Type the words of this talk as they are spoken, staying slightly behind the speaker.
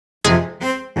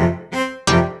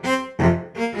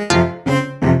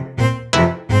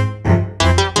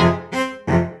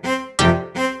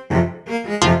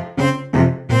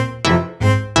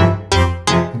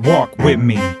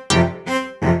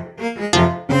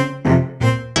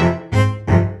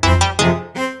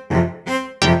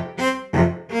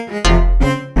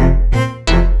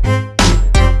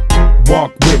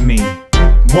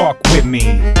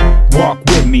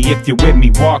if you're with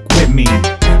me, walk with me.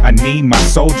 I need my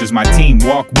soldiers, my team,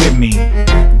 walk with me.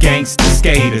 Gangsta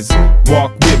skaters,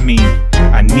 walk with me.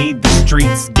 I need the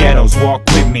streets, ghettos, walk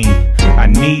with me. I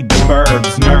need the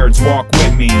burbs, nerds, walk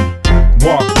with me.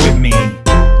 Walk with me,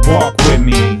 walk with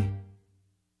me.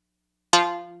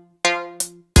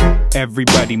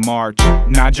 Everybody march,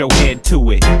 nod your head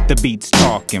to it. The beat's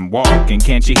talking, walking,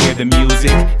 can't you hear the music?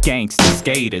 Gangsta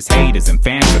skaters, haters, and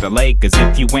fans of the Lakers.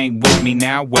 If you ain't with me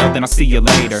now, well then I'll see you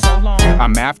later.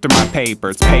 I'm after my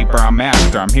papers, paper I'm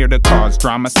after. I'm here to cause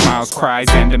drama, smiles, cries,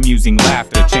 and amusing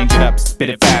laughter. Change it up, spit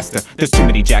it faster. There's too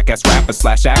many jackass rappers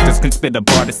slash actors can spit a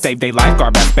bar to save their life.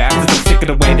 Garbage bastards, I'm sick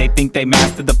of the way they think they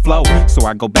mastered the flow. So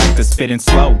I go back to spitting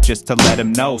slow, just to let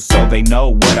them know, so they know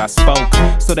what I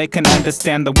spoke, so they can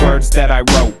understand the words that I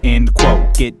wrote. End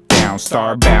quote. Get down,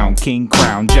 starbound, king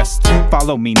crown. Just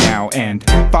follow me now and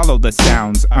follow the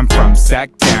sounds. I'm from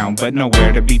Sacktown, but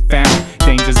nowhere to be found.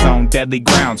 Danger zone, deadly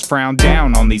grounds. Frown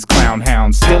down on these clown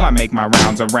hounds. Still I make my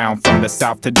rounds around from the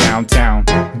south to downtown.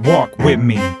 Walk with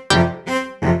me.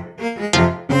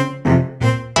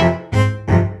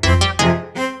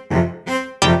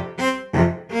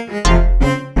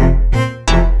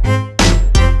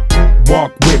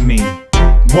 Walk with me.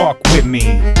 Walk with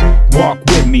me, walk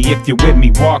with me, if you're with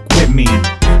me, walk with me.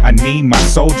 I need my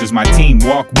soldiers, my team,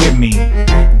 walk with me.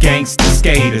 Gangsta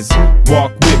skaters,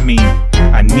 walk with me.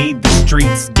 I need the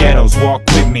streets, ghettos, walk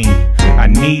with me. I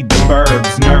need the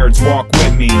burbs, nerds, walk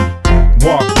with me.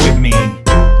 Walk with me,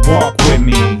 walk with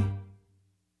me.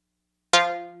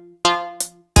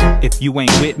 If you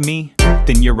ain't with me,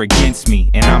 then you're against me,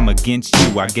 and I'm against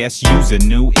you. I guess you's a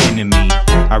new enemy.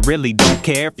 I really don't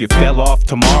care if you fell off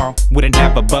tomorrow. Wouldn't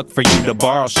have a buck for you to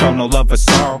borrow. Show no love or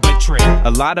sorrow.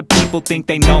 A lot of people think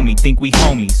they know me, think we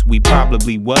homies. We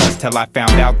probably was till I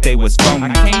found out they was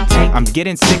phony. I'm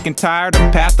getting sick and tired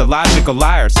of pathological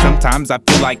liars. Sometimes I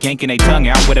feel like yanking a tongue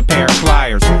out with a pair of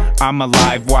pliers. I'm a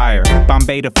live wire,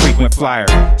 Bombay the frequent flyer.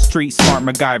 Street smart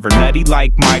MacGyver, nutty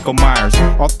like Michael Myers.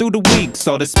 All through the week,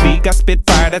 so to speak, I spit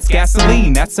fire that's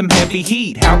gasoline. That's some heavy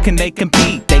heat. How can they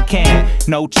compete? They can't.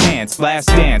 No chance. Last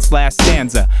dance, last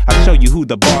stanza. I'll show you who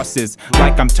the boss is,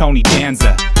 like I'm Tony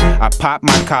Danza. I pop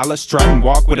my collar, strut and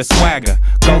walk with a swagger.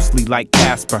 Ghostly like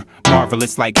Casper,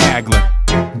 marvelous like Hagler.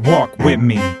 Walk with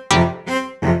me.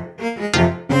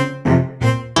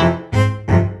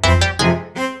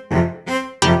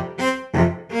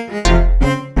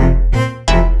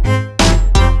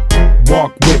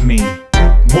 Walk with me.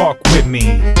 Walk with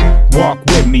me. Walk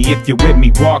with me, if you're with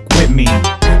me, walk with me.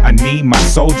 I need my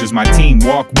soldiers, my team,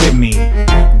 walk with me.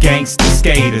 Gangsta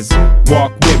skaters,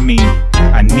 walk with me.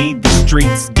 I need the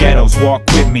streets, ghettos, walk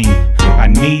with me. I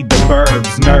need the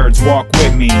burbs, nerds, walk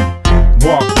with me.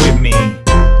 Walk with me,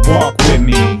 walk with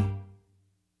me.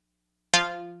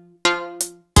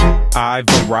 I've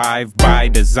arrived by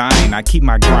design. I keep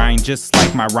my grind just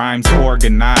like my rhymes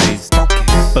organized.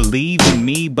 Believe in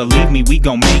me, believe me, we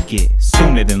gon' make it.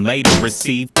 Sooner than later,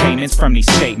 receive payments from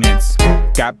these statements.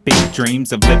 Got big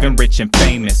dreams of living rich and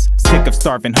famous. Sick of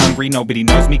starving hungry, nobody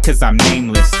knows me cause I'm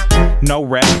nameless. No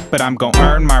rep, but I'm gon'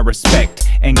 earn my respect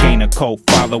and gain a cult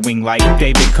following like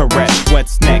David Koresh.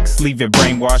 What's next? Leave your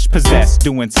brainwashed, possessed,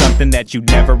 doing something that you'd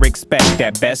never expect.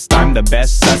 At best, I'm the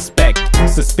best suspect.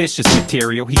 Suspicious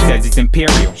material, he says he's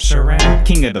imperial. Sure am.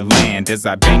 King of the land as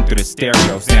I bang through the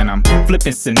stereos. And I'm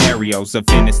flipping scenarios of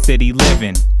inner city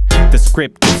living. The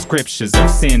scripted scriptures of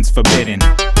sins forbidden.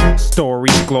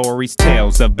 Stories, glories,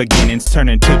 tales of beginnings turn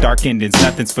into dark endings.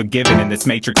 Nothing's forgiven in this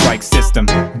matrix-like system.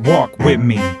 Walk with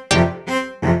me.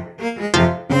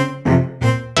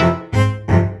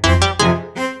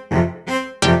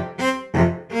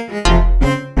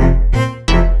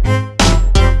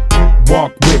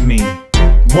 Walk with me.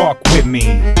 Walk with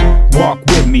me. Walk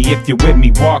with me, if you're with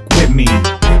me, walk with me.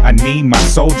 I need my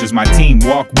soldiers, my team,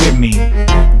 walk with me.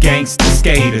 Gangsta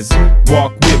skaters,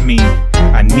 walk with me.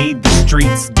 I need the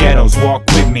streets, ghettos, walk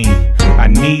with me. I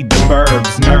need the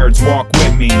burbs, nerds, walk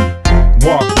with me.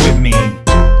 Walk with me,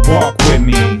 walk with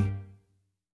me.